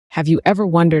Have you ever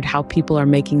wondered how people are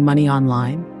making money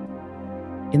online?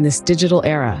 In this digital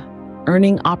era,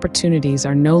 earning opportunities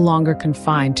are no longer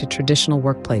confined to traditional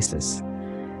workplaces.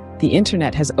 The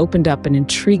internet has opened up an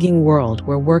intriguing world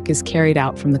where work is carried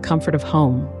out from the comfort of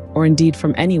home, or indeed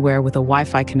from anywhere with a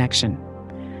Wi-Fi connection.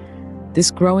 This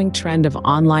growing trend of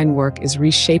online work is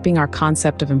reshaping our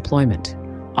concept of employment,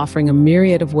 offering a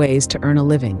myriad of ways to earn a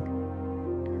living.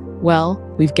 Well,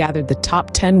 we've gathered the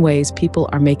top 10 ways people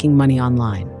are making money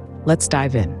online. Let's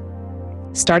dive in.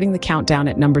 Starting the countdown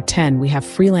at number 10, we have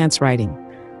freelance writing.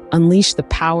 Unleash the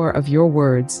power of your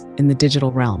words in the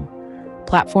digital realm.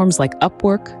 Platforms like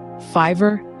Upwork,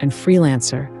 Fiverr, and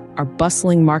Freelancer are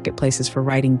bustling marketplaces for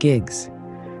writing gigs.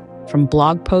 From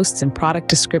blog posts and product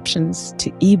descriptions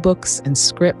to ebooks and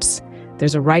scripts,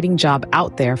 there's a writing job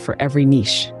out there for every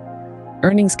niche.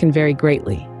 Earnings can vary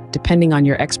greatly, depending on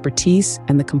your expertise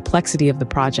and the complexity of the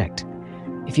project.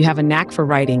 If you have a knack for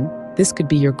writing, this could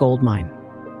be your goldmine.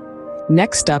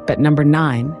 Next up at number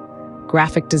 9,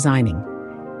 graphic designing.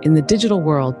 In the digital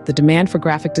world, the demand for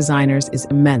graphic designers is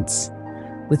immense.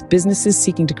 With businesses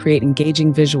seeking to create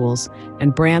engaging visuals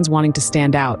and brands wanting to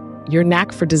stand out, your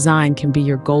knack for design can be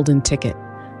your golden ticket.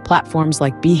 Platforms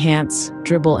like Behance,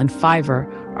 Dribbble, and Fiverr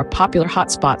are popular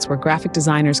hotspots where graphic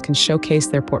designers can showcase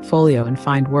their portfolio and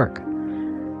find work.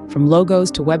 From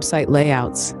logos to website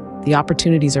layouts, the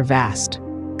opportunities are vast.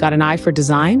 Got an eye for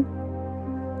design?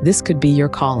 This could be your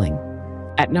calling.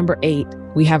 At number 8,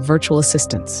 we have virtual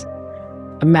assistants.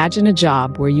 Imagine a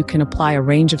job where you can apply a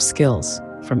range of skills,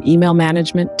 from email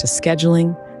management to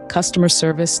scheduling, customer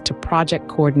service to project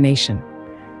coordination.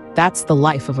 That's the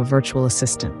life of a virtual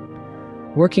assistant.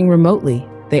 Working remotely,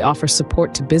 they offer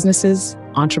support to businesses,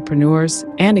 entrepreneurs,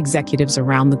 and executives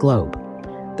around the globe.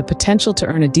 The potential to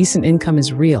earn a decent income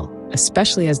is real,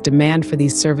 especially as demand for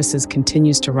these services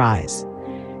continues to rise.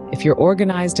 If you're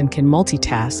organized and can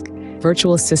multitask,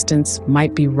 virtual assistants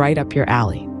might be right up your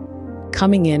alley.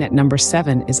 Coming in at number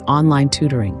 7 is online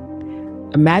tutoring.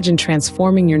 Imagine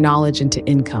transforming your knowledge into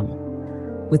income.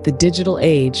 With the digital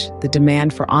age, the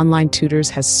demand for online tutors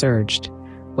has surged.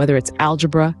 Whether it's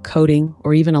algebra, coding,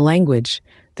 or even a language,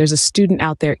 there's a student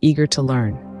out there eager to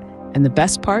learn. And the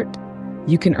best part?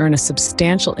 You can earn a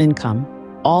substantial income,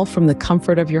 all from the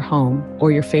comfort of your home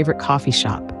or your favorite coffee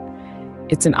shop.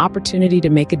 It's an opportunity to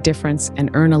make a difference and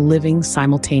earn a living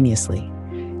simultaneously.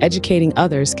 Educating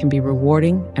others can be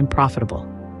rewarding and profitable.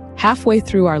 Halfway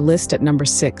through our list at number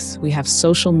 6, we have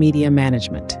social media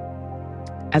management.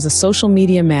 As a social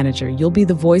media manager, you'll be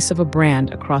the voice of a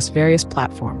brand across various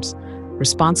platforms,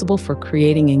 responsible for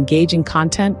creating engaging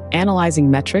content,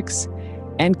 analyzing metrics,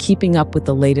 and keeping up with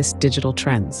the latest digital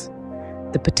trends.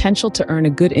 The potential to earn a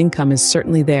good income is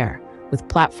certainly there, with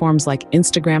platforms like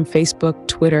Instagram, Facebook,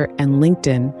 Twitter, and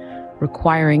LinkedIn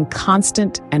requiring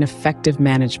constant and effective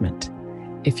management.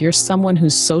 If you're someone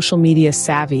who's social media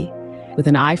savvy, with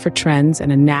an eye for trends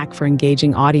and a knack for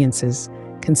engaging audiences,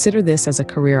 consider this as a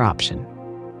career option.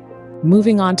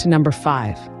 Moving on to number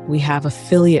 5, we have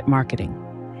affiliate marketing.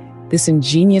 This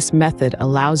ingenious method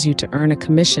allows you to earn a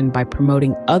commission by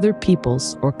promoting other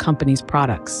people's or companies'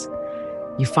 products.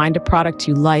 You find a product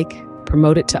you like,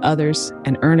 promote it to others,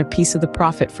 and earn a piece of the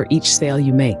profit for each sale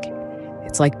you make.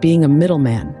 It's like being a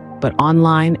middleman, but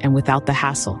online and without the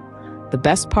hassle. The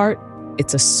best part?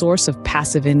 It's a source of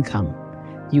passive income.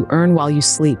 You earn while you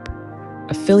sleep.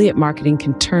 Affiliate marketing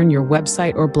can turn your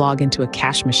website or blog into a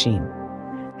cash machine.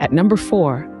 At number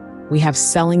 4, we have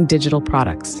selling digital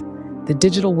products. The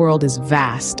digital world is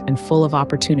vast and full of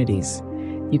opportunities.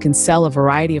 You can sell a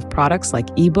variety of products like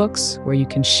ebooks, where you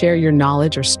can share your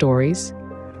knowledge or stories,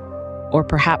 or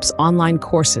perhaps online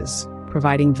courses,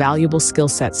 providing valuable skill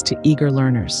sets to eager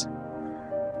learners.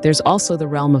 There's also the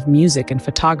realm of music and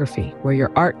photography, where your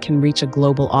art can reach a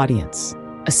global audience.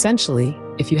 Essentially,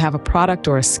 if you have a product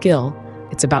or a skill,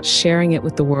 it's about sharing it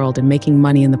with the world and making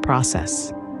money in the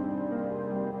process.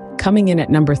 Coming in at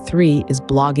number 3 is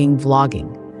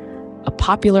blogging/vlogging. A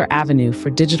popular avenue for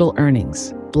digital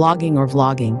earnings, blogging or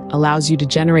vlogging allows you to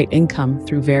generate income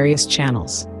through various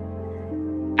channels.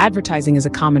 Advertising is a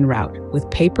common route, with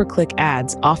pay-per-click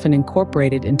ads often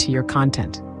incorporated into your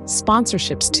content.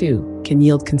 Sponsorships, too, can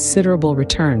yield considerable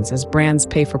returns as brands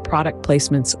pay for product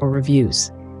placements or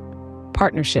reviews.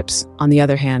 Partnerships, on the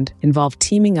other hand, involve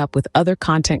teaming up with other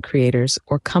content creators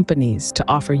or companies to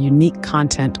offer unique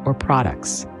content or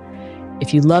products.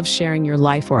 If you love sharing your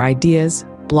life or ideas,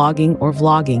 blogging or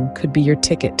vlogging could be your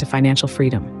ticket to financial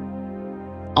freedom.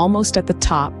 Almost at the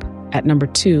top, at number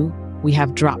 2, we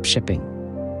have dropshipping.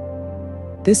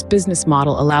 This business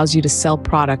model allows you to sell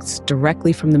products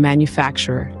directly from the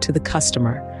manufacturer to the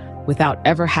customer without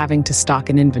ever having to stock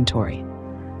an inventory.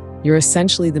 You're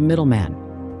essentially the middleman,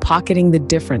 pocketing the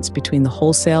difference between the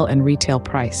wholesale and retail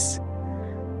price.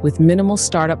 With minimal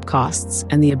startup costs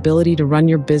and the ability to run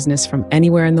your business from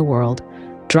anywhere in the world,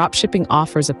 dropshipping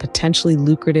offers a potentially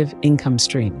lucrative income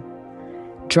stream.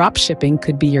 Dropshipping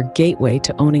could be your gateway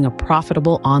to owning a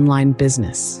profitable online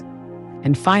business.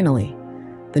 And finally,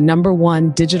 the number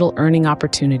one digital earning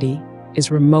opportunity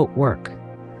is remote work.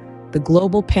 The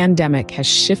global pandemic has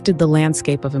shifted the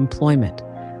landscape of employment,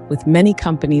 with many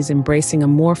companies embracing a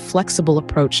more flexible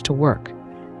approach to work.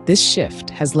 This shift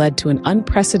has led to an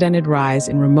unprecedented rise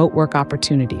in remote work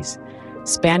opportunities,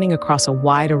 spanning across a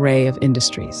wide array of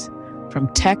industries.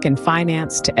 From tech and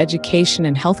finance to education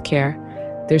and healthcare,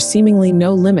 there's seemingly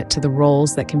no limit to the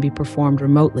roles that can be performed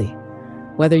remotely.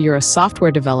 Whether you're a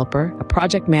software developer, a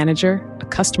project manager, a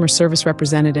customer service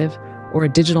representative, or a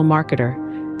digital marketer,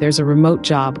 there's a remote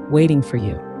job waiting for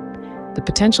you. The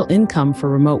potential income for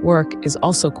remote work is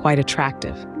also quite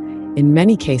attractive. In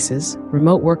many cases,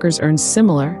 remote workers earn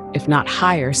similar, if not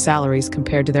higher, salaries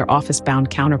compared to their office-bound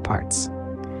counterparts.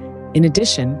 In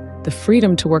addition, the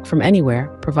freedom to work from anywhere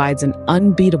provides an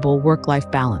unbeatable work-life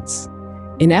balance.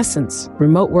 In essence,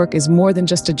 remote work is more than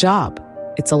just a job.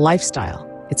 It's a lifestyle.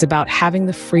 It's about having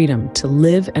the freedom to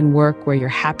live and work where you're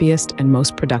happiest and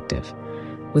most productive.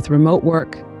 With remote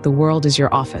work, the world is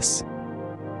your office.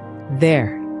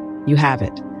 There, you have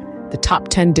it. The top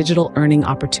 10 digital earning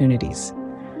opportunities.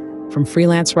 From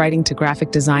freelance writing to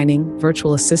graphic designing,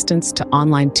 virtual assistants to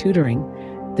online tutoring,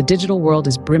 the digital world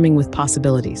is brimming with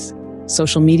possibilities.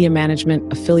 Social media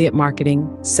management, affiliate marketing,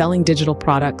 selling digital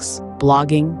products,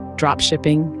 blogging,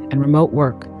 dropshipping, and remote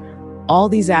work. All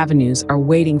these avenues are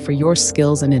waiting for your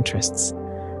skills and interests.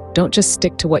 Don't just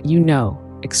stick to what you know,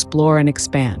 explore and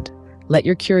expand. Let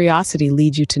your curiosity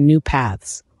lead you to new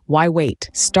paths. Why wait?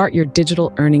 Start your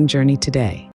digital earning journey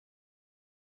today.